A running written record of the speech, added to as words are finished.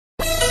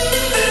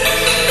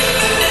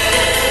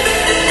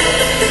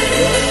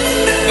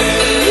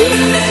They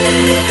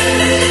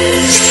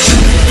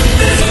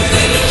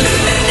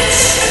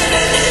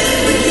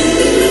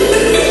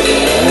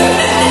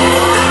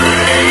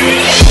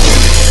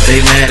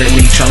mad at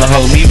me tryna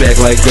hold me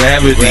back like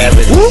gravity.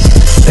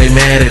 They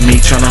mad at me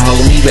tryna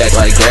hold me back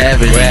like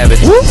gravity.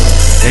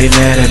 They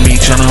mad at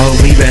me tryna hold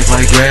me back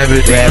like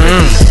gravity.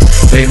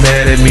 They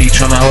mad at me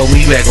tryna hold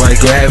me back like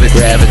gravity.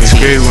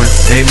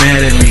 They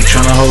mad at me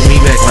tryna hold me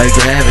back like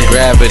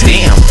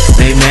gravity. Damn.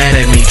 They mad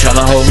at me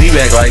tryna hold me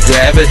back like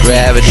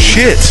gravity.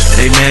 Shit.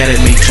 They mad at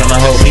me tryna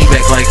hold me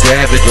back like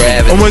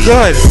gravity. Oh my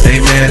god. They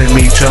mad at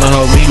me tryna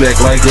hold me back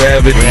like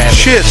gravity.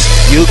 Shit.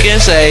 You can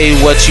say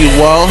what you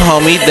want,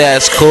 homie,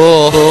 that's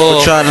cool.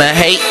 But tryna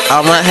hate,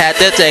 I'ma have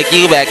to take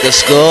you back to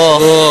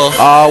school.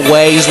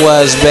 Always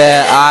was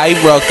bad, I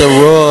broke the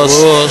rules.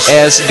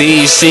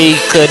 SDC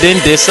couldn't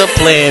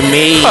discipline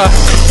me.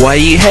 Why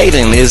you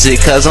hating? Is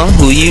it cause I'm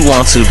who you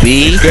want to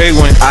be?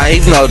 I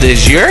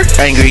notice you're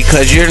angry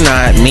cause you're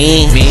not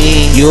me.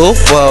 You'll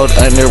fold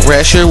under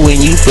pressure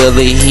when you feel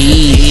the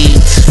heat.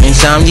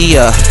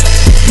 Insomnia,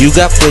 you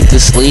got put to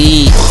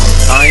sleep.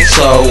 I'm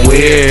so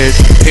weird.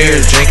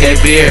 Here, drink a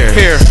beer.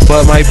 Here.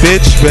 But my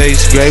bitch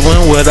face, great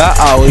one, what I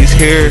always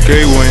hear.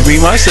 Great one. Me,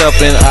 myself,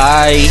 and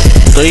I,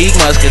 3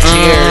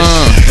 musketeers.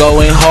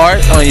 Going hard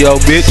on your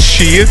bitch,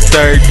 she in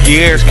 3rd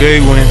gear.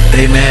 Great one.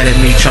 They mad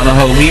at me tryna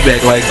hold me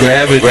back like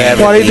gravity.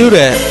 Why they do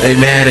that? They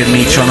mad at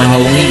me tryna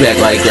hold me back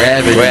like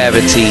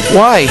gravity.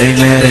 Why? They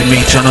mad at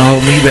me tryna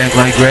hold me back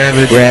like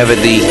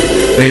gravity.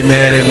 They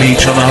mad at me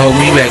tryna hold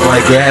me back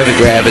like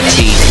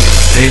gravity.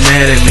 They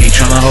mad at me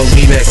tryna hold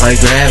me back like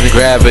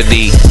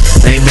gravity.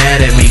 They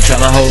mad at me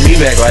tryna hold me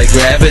back like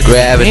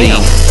gravity.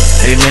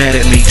 They mad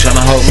at me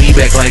tryna hold me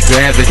back like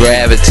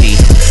gravity.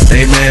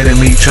 They mad at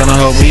me tryna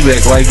hold me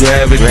back like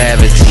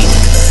gravity.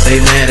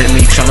 They mad at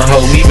me tryna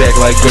hold me back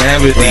like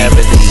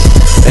gravity.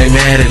 They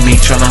mad at me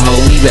tryna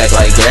hold me back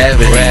like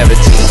gravity.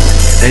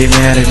 They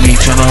mad at me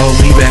tryna hold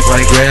me back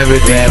like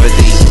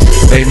gravity.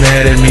 They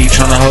mad at me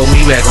tryna hold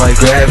me back like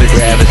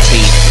gravity.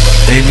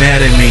 They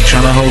mad at me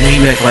tryna hold me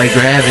back like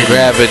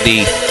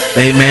gravity.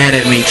 They mad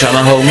at me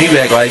tryna hold me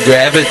back like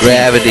gravity.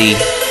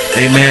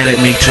 They mad at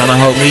me tryna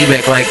hold me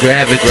back like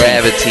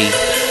gravity.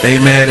 They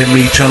mad at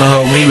me tryna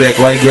hold me back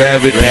like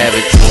gravity.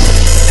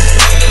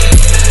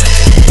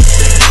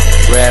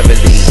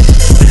 Gravity.